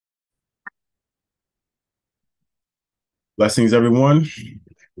Blessings, everyone.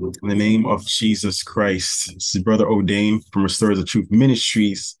 In the name of Jesus Christ. This is Brother Odain from Restorers of Truth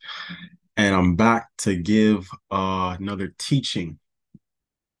Ministries, and I'm back to give another teaching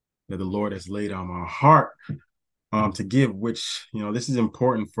that the Lord has laid on my heart to give, which, this is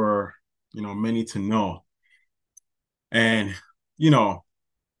important for, many to know. And, you know,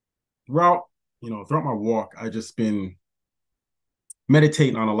 throughout, throughout my walk, I just been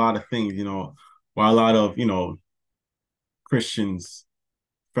meditating on a lot of things, while a lot of, Christians,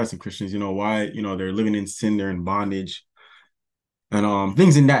 professing Christians, why, they're living in sin, they're in bondage, and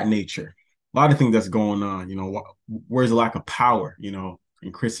things in that nature. A lot of things that's going on. Where's the lack of power?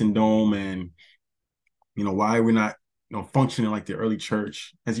 In Christendom, and why we're not functioning like the early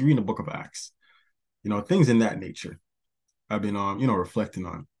church. As you read in the Book of Acts, things in that nature. I've been reflecting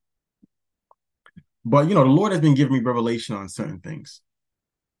on. But the Lord has been giving me revelation on certain things.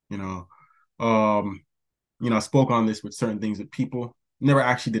 You know, I spoke on this with certain things with people. Never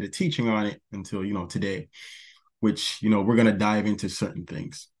actually did a teaching on it until today, which we're gonna dive into certain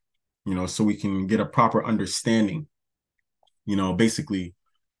things. So we can get a proper understanding, basically,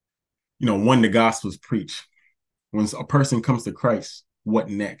 when the gospel is preached, when a person comes to Christ, what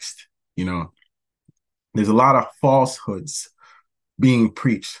next? There's a lot of falsehoods being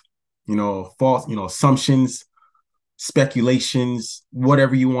preached, false, assumptions, speculations,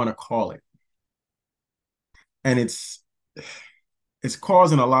 whatever you want to call it. And it's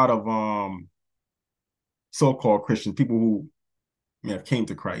causing a lot of so-called Christians, people who came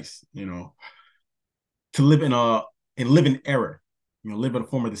to Christ, to live in error, live in a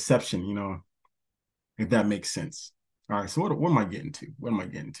form of deception, if that makes sense. All right, so what am I getting to? What am I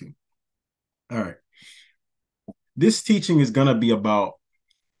getting to? All right. This teaching is going to be about,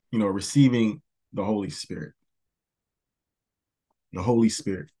 receiving the Holy Spirit. The Holy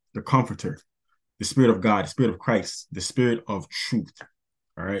Spirit, the Comforter, the Spirit of God, the Spirit of Christ, the Spirit of truth.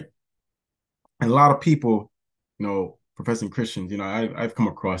 All right. And a lot of people, professing Christians, I've come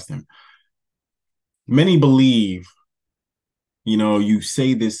across them. Many believe, you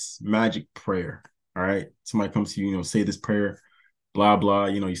say this magic prayer. All right. Somebody comes to you, say this prayer, blah, blah,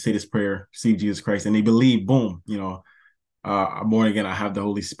 you say this prayer, receive Jesus Christ, and they believe, boom, I'm born again. I have the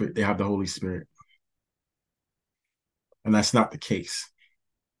Holy Spirit. They have the Holy Spirit. And that's not the case.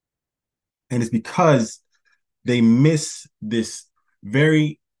 And it's because they miss this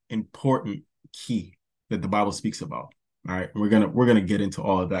very important key that the Bible speaks about. All right. We're gonna get into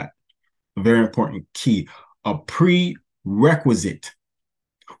all of that. A very important key, a prerequisite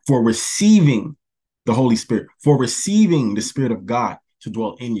for receiving the Holy Spirit, for receiving the Spirit of God to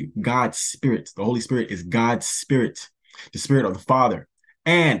dwell in you. God's Spirit. The Holy Spirit is God's Spirit, the Spirit of the Father,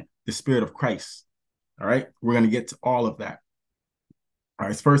 and the Spirit of Christ. All right. We're going to get to all of that. All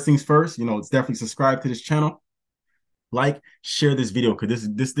right. First things first, it's definitely subscribe to this channel. Like, share this video, because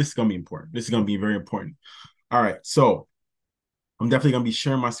this is going to be important. This is going to be very important. All right. So I'm definitely going to be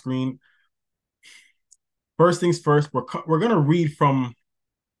sharing my screen. First things first, we're going to read from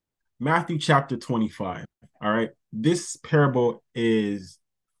Matthew chapter 25. All right. This parable is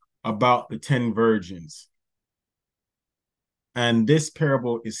about the 10 virgins. And this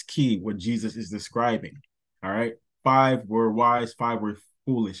parable is key, what Jesus is describing. All right. 5 were wise, 5 were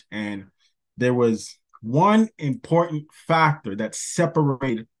foolish. And there was one important factor that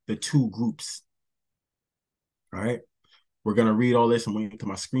separated the two groups. All right. We're going to read all this. I'm waiting to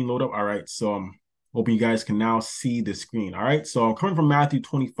my screen load up. All right. So I'm hoping you guys can now see the screen. All right. So I'm coming from Matthew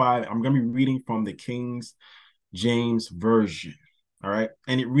 25. I'm going to be reading from the King James Version. All right.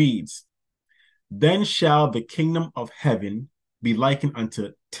 And it reads, "Then shall the kingdom of heaven be likened unto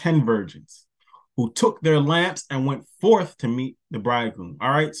 10 virgins who took their lamps and went forth to meet the bridegroom."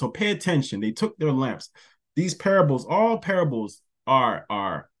 All right. So pay attention. They took their lamps. These parables, all parables are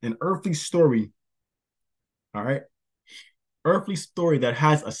an earthly story. All right. Earthly story that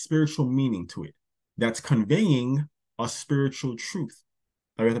has a spiritual meaning to it, that's conveying a spiritual truth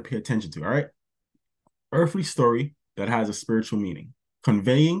that we have to pay attention to. All right. Earthly story that has a spiritual meaning,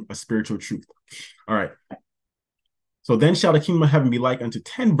 conveying a spiritual truth. All right. So then shall the kingdom of heaven be like unto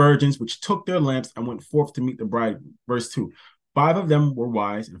 10 virgins which took their lamps and went forth to meet the bridegroom. Verse 2. 5 of them were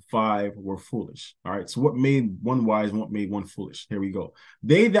wise and 5 were foolish. All right. So what made one wise and what made one foolish? Here we go.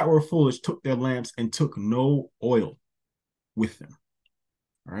 They that were foolish took their lamps and took no oil with them.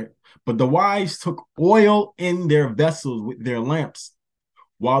 All right. But the wise took oil in their vessels with their lamps.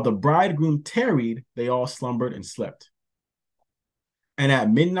 While the bridegroom tarried, they all slumbered and slept. And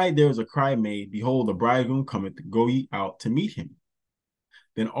at midnight there was a cry made, Behold, the bridegroom cometh, go ye out to meet him.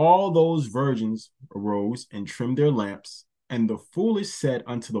 Then all those virgins arose and trimmed their lamps. And the foolish said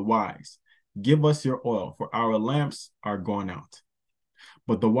unto the wise, give us your oil, for our lamps are gone out.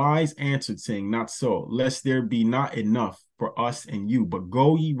 But the wise answered, saying, not so, lest there be not enough for us and you, but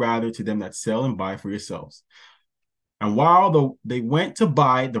go ye rather to them that sell and buy for yourselves. And while they went to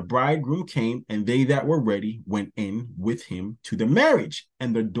buy, the bridegroom came, and they that were ready went in with him to the marriage,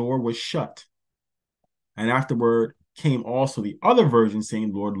 and the door was shut. And afterward came also the other virgins,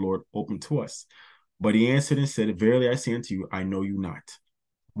 saying, Lord, Lord, open to us. But he answered and said, verily I say unto you, I know you not.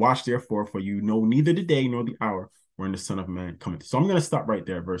 Watch therefore, for you know neither the day nor the hour when the Son of Man cometh. So I'm going to stop right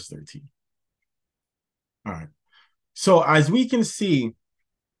there, verse 13. All right. So as we can see,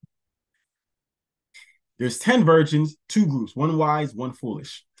 there's 10 virgins, 2 groups, one wise, one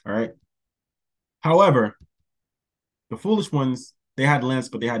foolish. All right. However, the foolish ones, they had lamps,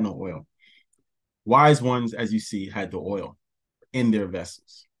 but they had no oil. Wise ones, as you see, had the oil in their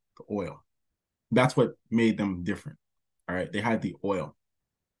vessels, the oil. That's what made them different. All right. They had the oil.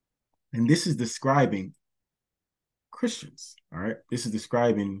 And this is describing Christians. All right. This is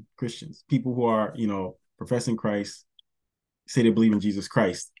describing Christians, people who are, professing Christ, say they believe in Jesus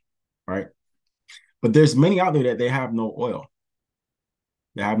Christ. All right. But there's many out there that they have no oil.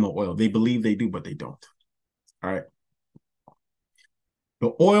 They have no oil. They believe they do, but they don't. All right.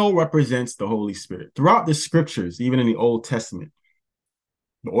 The oil represents the Holy Spirit. Throughout the scriptures, even in the Old Testament,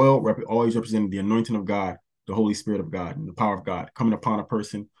 the oil always represented the anointing of God, the Holy Spirit of God, and the power of God coming upon a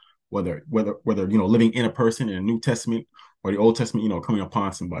person, whether living in a person in the New Testament or the Old Testament, coming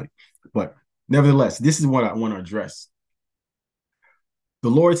upon somebody. But nevertheless, this is what I want to address. The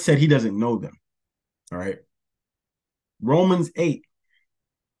Lord said he doesn't know them. All right. Romans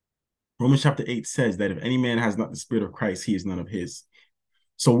chapter 8 says that if any man has not the Spirit of Christ, he is none of his.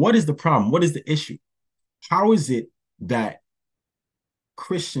 So what is the problem? What is the issue? How is it that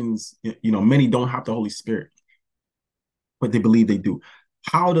Christians, many don't have the Holy Spirit, but they believe they do?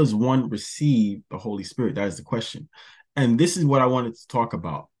 How does one receive the Holy Spirit? That is the question. And this is what I wanted to talk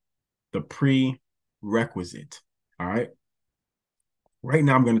about, the prerequisite. All right. Right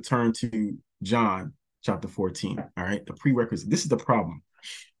now, I'm going to turn to John chapter 14. All right. The prerequisite. This is the problem.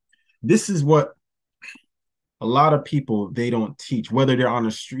 This is what a lot of people, they don't teach, whether they're on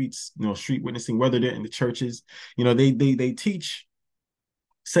the streets, street witnessing, whether they're in the churches, they teach,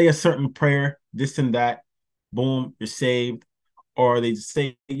 say a certain prayer, this and that, boom, you're saved. Or they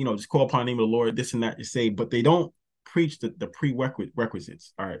say, just call upon the name of the Lord, this and that, you're saved. But they don't preach the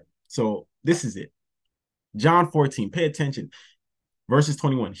prerequisites. All right. So this is it. John 14, pay attention. Verses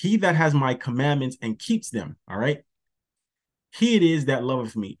 21. He that has my commandments and keeps them. All right. He it is that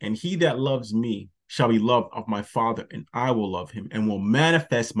loveth me, and he that loves me shall be loved of my Father, and I will love him and will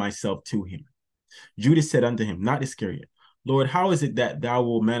manifest myself to him. Judas said unto him, not Iscariot, Lord, how is it that thou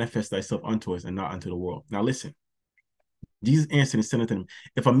wilt manifest thyself unto us and not unto the world? Now listen. Jesus answered and said unto him,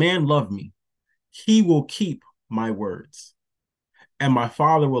 if a man love me, he will keep my words, and my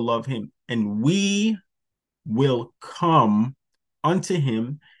Father will love him, and we will come unto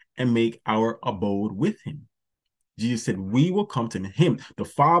him and make our abode with him. Jesus said, we will come to him, the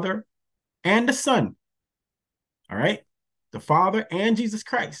Father and the Son. All right. The Father and Jesus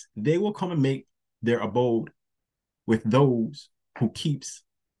Christ, they will come and make their abode with those who keeps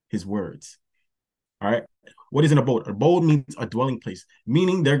his words. All right. What is an abode? Abode means a dwelling place,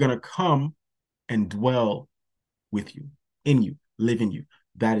 meaning they're going to come and dwell with you, in you, live in you.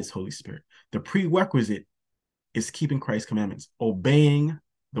 That is Holy Spirit. The prerequisite is keeping Christ's commandments, obeying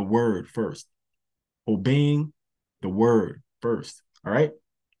the word first. Obeying the word first. All right.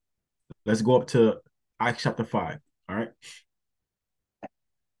 Let's go up to Acts chapter 5. All right.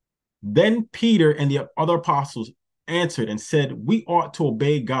 Then Peter and the other apostles answered and said, we ought to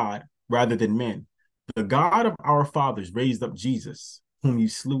obey God rather than men. The God of our fathers raised up Jesus, whom you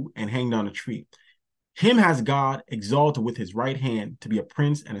slew and hanged on a tree. Him has God exalted with his right hand to be a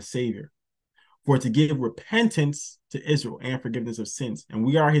prince and a savior, for to give repentance to Israel and forgiveness of sins. And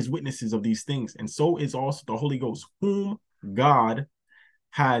we are his witnesses of these things. And so is also the Holy Ghost, whom God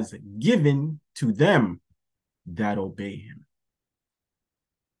has given to them that obey him.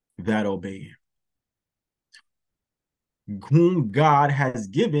 That obey him. Whom God has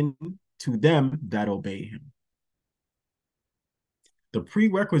given to them that obey him. The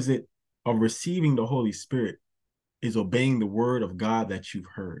prerequisite of receiving the Holy Spirit is obeying the word of God that you've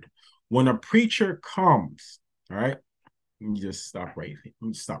heard. When a preacher comes, all right, let me just stop right here. Let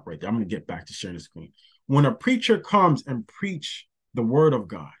me stop right there. I'm going to get back to sharing the screen. When a preacher comes and preach the word of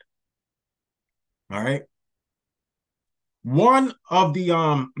God, all right, one of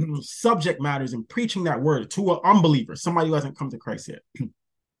the subject matters in preaching that word to an unbeliever, somebody who hasn't come to Christ yet,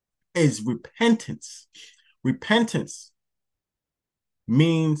 is repentance. Repentance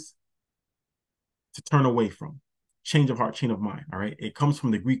means to turn away from. Change of heart, change of mind. All right. It comes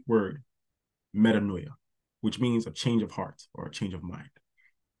from the Greek word metanoia, which means a change of heart or a change of mind.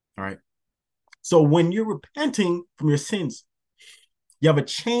 All right. So when you're repenting from your sins, you have a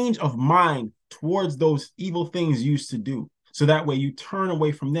change of mind towards those evil things you used to do. So that way you turn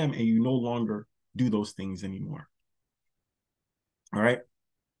away from them and you no longer do those things anymore. All right.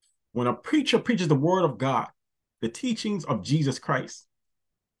 When a preacher preaches the word of God, the teachings of Jesus Christ,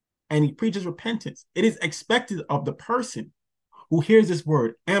 and he preaches repentance, it is expected of the person who hears this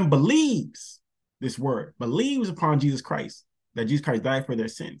word and believes this word, believes upon Jesus Christ, that Jesus Christ died for their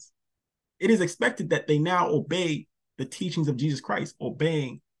sins. It is expected that they now obey the teachings of Jesus Christ,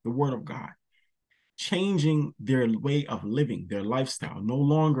 obeying the word of God, changing their way of living, their lifestyle, no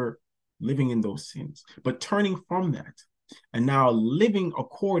longer living in those sins, but turning from that and now living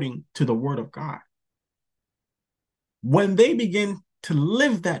according to the word of God. When they begin to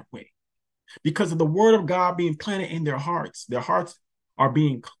live that way, because of the word of God being planted in their hearts are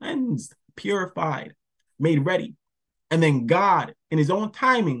being cleansed, purified, made ready. And then God, in his own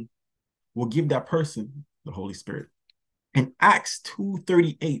timing, will give that person the Holy Spirit. In Acts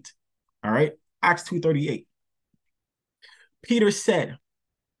 2:38, all right, Acts 2:38, Peter said,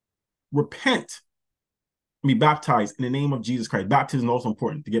 repent and be baptized in the name of Jesus Christ. Baptism is also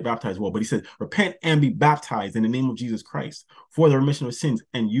important to get baptized well, but he said, repent and be baptized in the name of Jesus Christ for the remission of sins,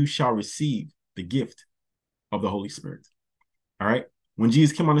 and you shall receive the gift of the Holy Spirit. All right. When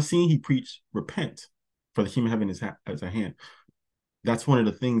Jesus came on the scene, he preached, repent, for the kingdom of heaven is at hand. That's one of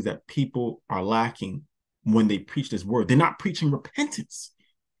the things that people are lacking when they preach this word. They're not preaching repentance.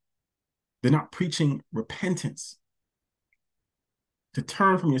 They're not preaching repentance. To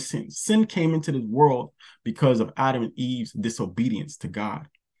turn from your sins. Sin came into this world because of Adam and Eve's disobedience to God.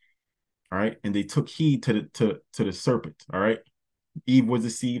 All right. And they took heed to the serpent. All right. Eve was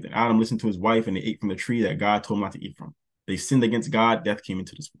deceived, and Adam listened to his wife, and they ate from the tree that God told them not to eat from. They sinned against God, death came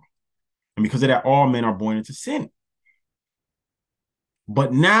into this world. And because of that, all men are born into sin.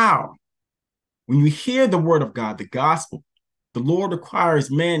 But now, when you hear the word of God, the gospel, the Lord requires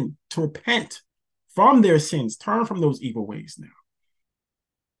men to repent from their sins, turn from those evil ways now,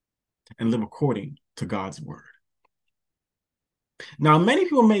 and live according to God's word. Now, many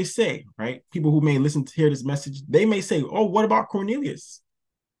people may say, right, people who may listen to hear this message, they may say, oh, what about Cornelius?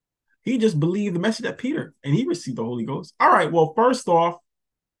 He just believed the message of Peter and he received the Holy Ghost. All right, well, first off,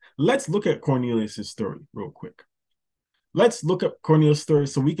 let's look at Cornelius' story real quick. Let's look at Cornelius' story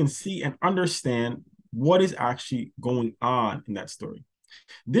so we can see and understand what is actually going on in that story.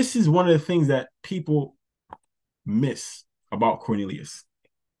 This is one of the things that people miss about Cornelius.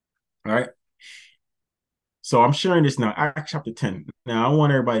 All right. So I'm sharing this now, Acts chapter 10. Now, I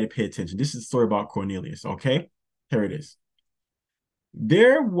want everybody to pay attention. This is a story about Cornelius, okay? Here it is.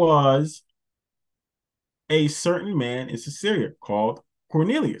 There was a certain man in Caesarea called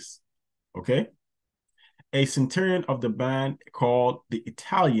Cornelius, okay? A centurion of the band called the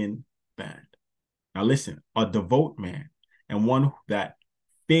Italian band. Now listen, a devout man and one that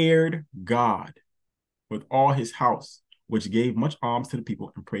feared God with all his house, which gave much alms to the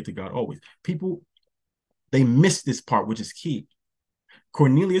people and prayed to God always. People, they miss this part, which is key.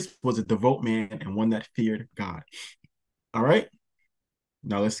 Cornelius was a devout man and one that feared God. All right.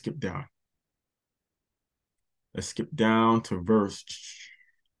 Now let's skip down. Let's skip down to verse.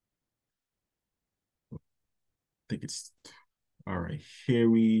 I think it's all right. Here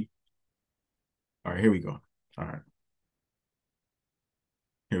we go. All right.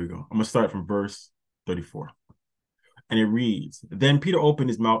 Here we go. I'm gonna start from verse 34. And it reads, then Peter opened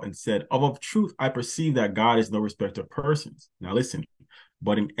his mouth and said, of truth, I perceive that God is no respecter of persons. Now listen,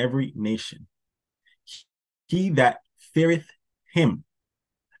 but in every nation, he that feareth him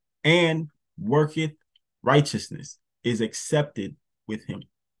and worketh righteousness is accepted with him.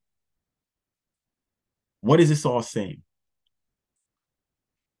 What is this all saying?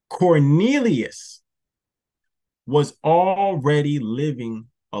 Cornelius was already living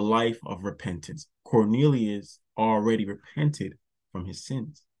a life of repentance. Cornelius already repented from his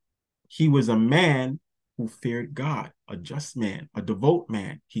sins. He was a man who feared God, a just man, a devout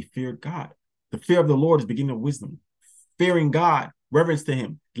man. He feared God. The fear of the Lord is the beginning of wisdom. Fearing God, reverence to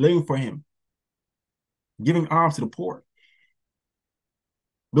him, living for him, giving alms to the poor.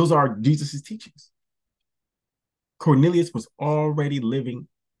 Those are Jesus' teachings. Cornelius was already living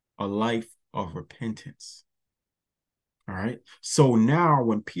a life of repentance. All right. So now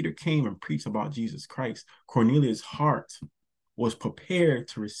when Peter came and preached about Jesus Christ, Cornelius' heart was prepared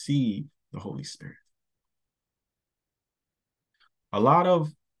to receive the Holy Spirit. A lot of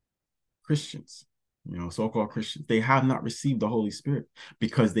Christians So-called Christians, they have not received the Holy Spirit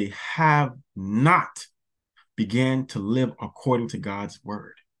because they have not began to live according to God's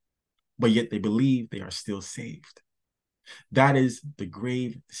word, but yet they believe they are still saved. That is the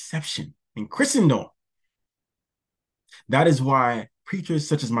grave deception in Christendom. That is why preachers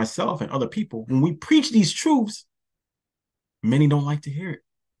such as myself and other people, when we preach these truths, many don't like to hear it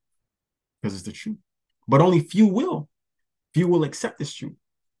because it's the truth. But only few will. Few will accept this truth.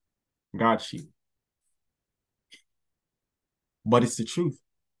 God's sheep. But it's the truth.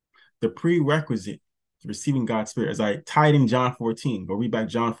 The prerequisite to receiving God's Spirit, as I tied in John 14, go read back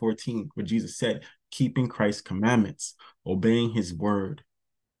John 14, where Jesus said, keeping Christ's commandments, obeying his word,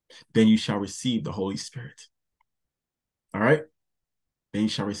 then you shall receive the Holy Spirit. All right? Then you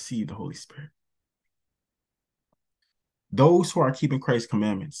shall receive the Holy Spirit. Those who are keeping Christ's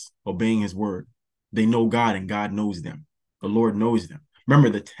commandments, obeying his word, they know God and God knows them. The Lord knows them. Remember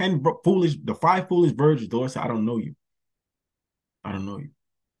the 5 foolish virgins, the Lord said, I don't know you. I don't know you.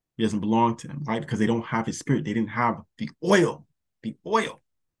 He doesn't belong to them, right? Because they don't have his spirit. They didn't have the oil. The oil.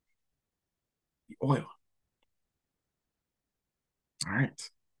 The oil. All right.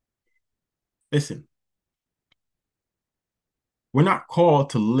 Listen. We're not called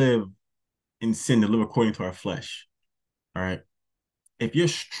to live in sin, to live according to our flesh. All right. If you're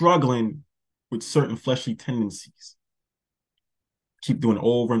struggling with certain fleshly tendencies, keep doing it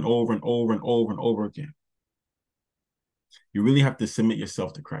over and over and over and over and over again. You really have to submit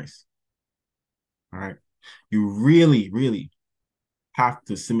yourself to Christ. All right. You really, really have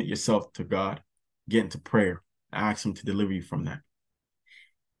to submit yourself to God, get into prayer, ask him to deliver you from that.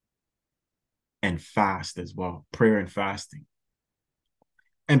 And fast as well, prayer and fasting.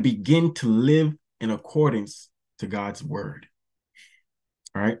 And begin to live in accordance to God's word.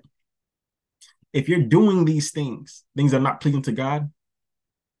 All right. If you're doing these things that are not pleasing to God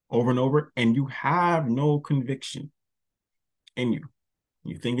over and over, and you have no conviction in you,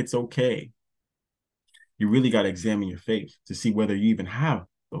 you think it's okay, you really got to examine your faith to see whether you even have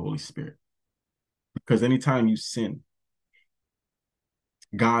the Holy Spirit. Because anytime you sin,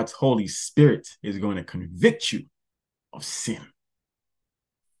 God's Holy Spirit is going to convict you of sin.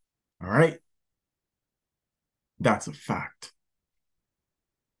 All right? That's a fact.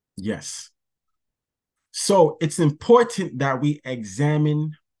 Yes. So it's important that we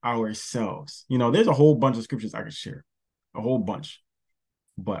examine ourselves. There's a whole bunch of scriptures I could share, a whole bunch,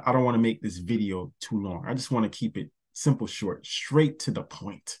 but I don't want to make this video too long. I just want to keep it simple, short, straight to the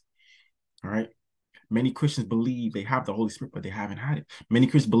point. All right. Many Christians believe they have the Holy Spirit, but they haven't had it. Many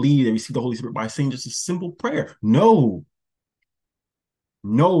Christians believe they receive the Holy Spirit by saying just a simple prayer. No,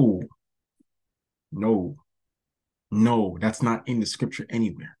 that's not in the scripture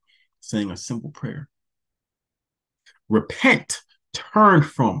anywhere. Saying a simple prayer. Repent, turn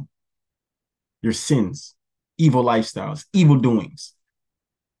from your sins, evil lifestyles, evil doings,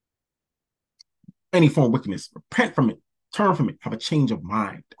 any form of wickedness. Repent from it, turn from it, have a change of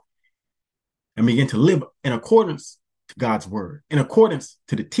mind, and begin to live in accordance to God's word, in accordance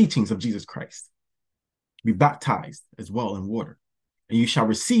to the teachings of Jesus Christ. Be baptized as well in water, and you shall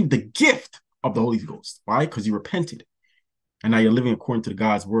receive the gift of the Holy Ghost. Why? Because you repented, and now you're living according to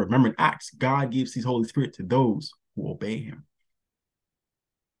God's word. Remember in Acts, God gives his Holy Spirit to those who obey him.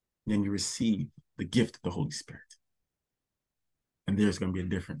 Then you receive the gift of the Holy Spirit. And there's going to be a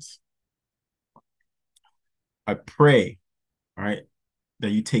difference. I pray, all right,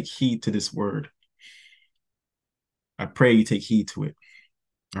 that you take heed to this word. I pray you take heed to it.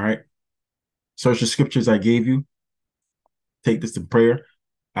 All right. Search the scriptures I gave you. Take this to prayer.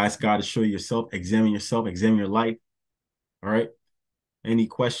 Ask God to show you yourself, examine your life. All right. Any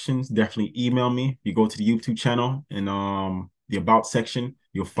questions, definitely email me. You go to the YouTube channel and the about section,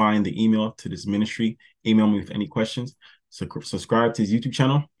 you'll find the email to this ministry. Email me with any questions. So subscribe to his YouTube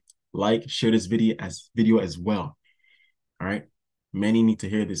channel, like, share this video as well. All right. Many need to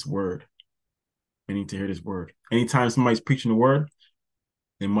hear this word. Many need to hear this word. Anytime somebody's preaching the word,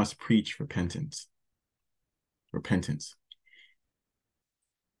 they must preach repentance. Repentance.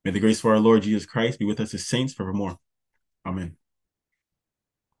 May the grace of our Lord Jesus Christ be with us as saints forevermore. Amen.